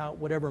 So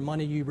whatever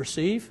money you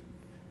receive,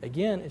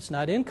 again, it's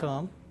not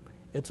income,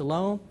 it's a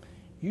loan.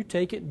 You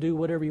take it and do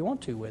whatever you want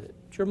to with it.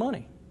 It's your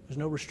money. There's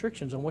no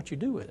restrictions on what you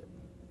do with it.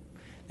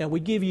 Now,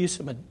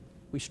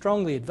 we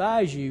strongly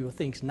advise you of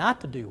things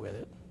not to do with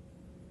it,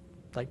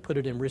 like put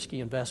it in risky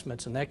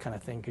investments and that kind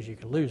of thing because you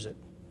can lose it.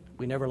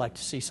 We never like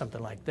to see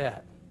something like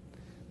that.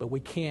 But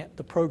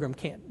the program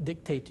can't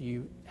dictate to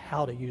you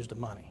how to use the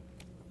money.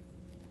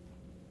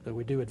 But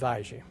we do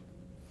advise you.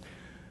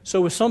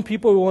 So with some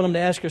people, we want them to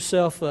ask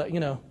yourself,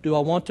 do I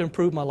want to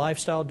improve my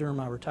lifestyle during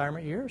my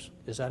retirement years?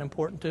 Is that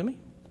important to me?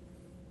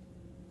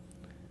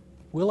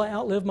 Will I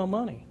outlive my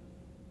money?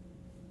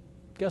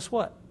 Guess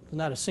what?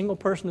 Not a single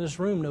person in this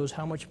room knows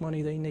how much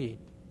money they need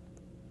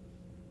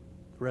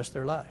the rest of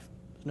their life.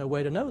 There's no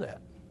way to know that.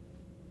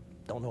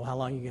 Don't know how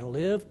long you're going to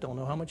live. Don't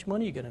know how much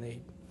money you're going to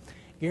need.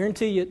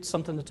 Guarantee you it's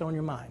something that's on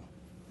your mind.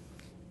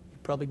 You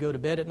probably go to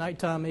bed at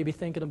nighttime maybe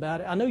thinking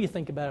about it. I know you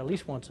think about it at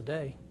least once a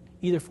day,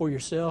 either for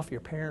yourself, your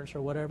parents,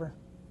 or whatever.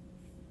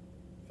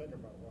 Think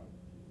about what?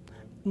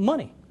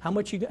 Money. How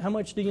much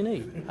do you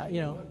need?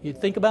 You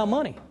think about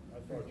money.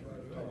 I thought you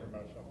were talking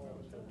about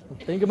something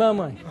else. Think about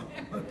money.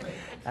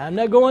 I'm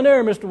not going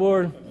there, Mr.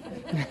 Ward.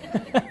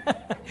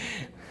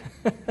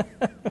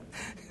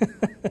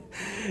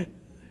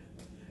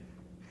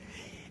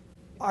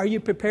 Are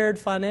you prepared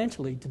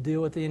financially to deal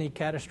with any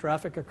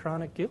catastrophic or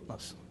chronic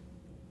illness?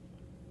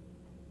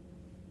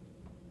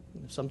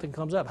 If something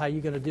comes up, how are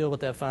you going to deal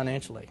with that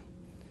financially?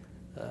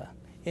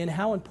 And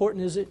how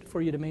important is it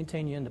for you to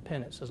maintain your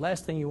independence? The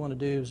last thing you want to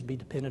do is be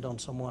dependent on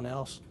someone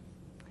else.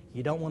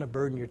 You don't want to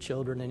burden your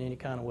children in any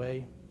kind of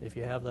way if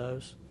you have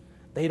those.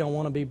 They don't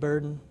want to be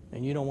burdened,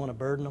 and you don't want to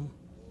burden them.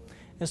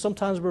 And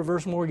sometimes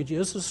reverse mortgage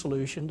is a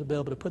solution to be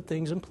able to put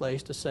things in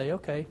place to say,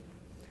 okay,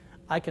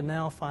 I can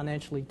now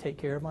financially take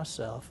care of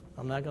myself.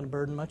 I'm not going to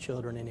burden my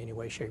children in any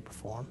way, shape, or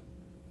form.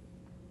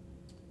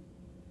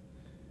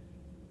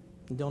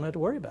 You don't have to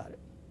worry about it.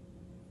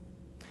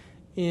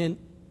 And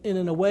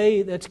in a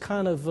way, that's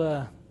kind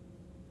of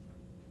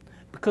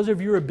because of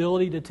your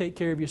ability to take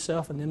care of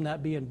yourself and them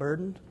not being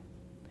burdened,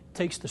 it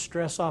takes the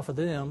stress off of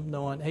them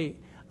knowing, hey,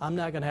 I'm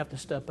not going to have to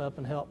step up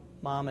and help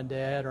mom and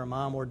dad or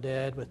mom or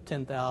dad with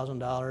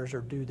 $10,000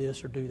 or do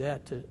this or do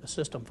that to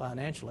assist them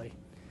financially.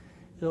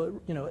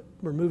 So, it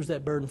removes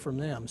that burden from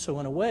them. So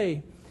in a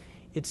way,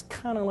 it's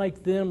kind of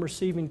like them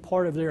receiving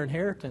part of their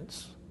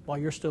inheritance while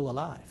you're still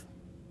alive.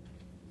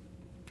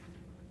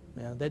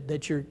 Now,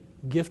 that your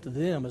gift to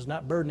them is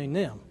not burdening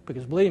them,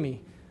 because believe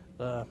me,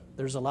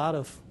 there's a lot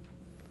of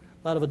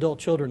adult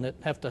children that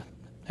have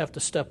to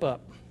step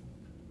up.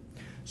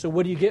 So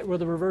what do you get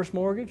with a reverse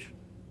mortgage?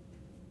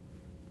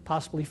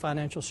 Possibly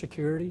financial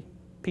security,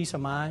 peace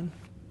of mind,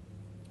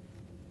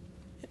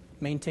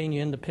 maintain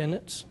your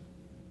independence.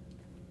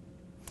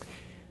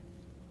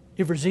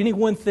 If there's any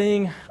one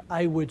thing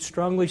I would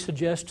strongly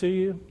suggest to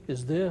you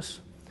is this.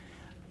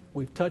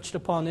 We've touched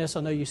upon this.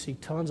 I know you see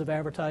tons of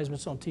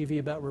advertisements on TV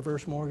about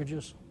reverse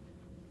mortgages.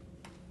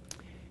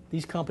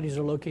 These companies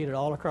are located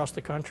all across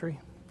the country.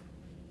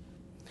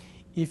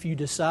 If you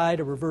decide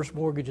a reverse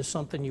mortgage is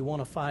something you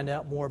want to find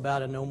out more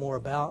about and know more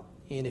about,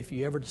 and if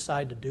you ever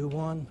decide to do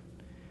one,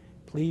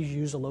 please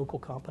use a local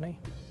company.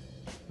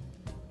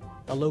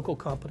 A local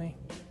company.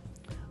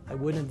 I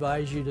wouldn't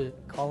advise you to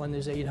call in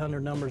these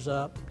 800 numbers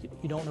up.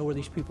 You don't know where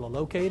these people are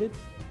located.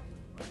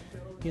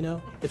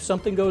 If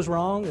something goes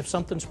wrong, if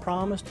something's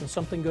promised and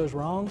something goes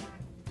wrong,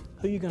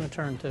 who are you going to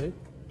turn to?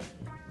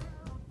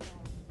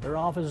 Their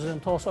office is in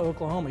Tulsa,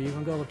 Oklahoma. You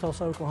going to go to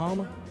Tulsa,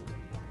 Oklahoma?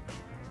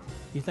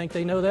 You think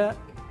they know that?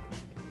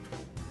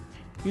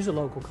 Use a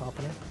local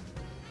company.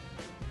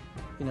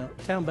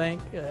 Town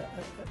Bank,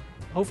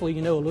 hopefully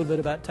you know a little bit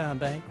about Town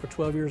Bank. We're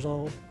 12 years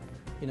old.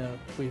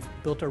 We've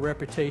built our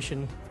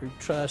reputation through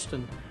trust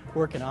and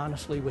working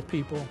honestly with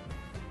people.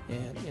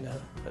 And,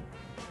 but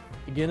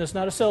again, it's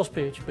not a sales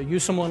pitch, but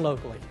use someone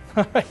locally.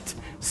 All right?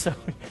 So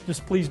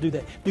just please do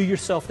that. Do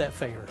yourself that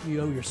favor.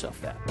 You owe yourself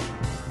that.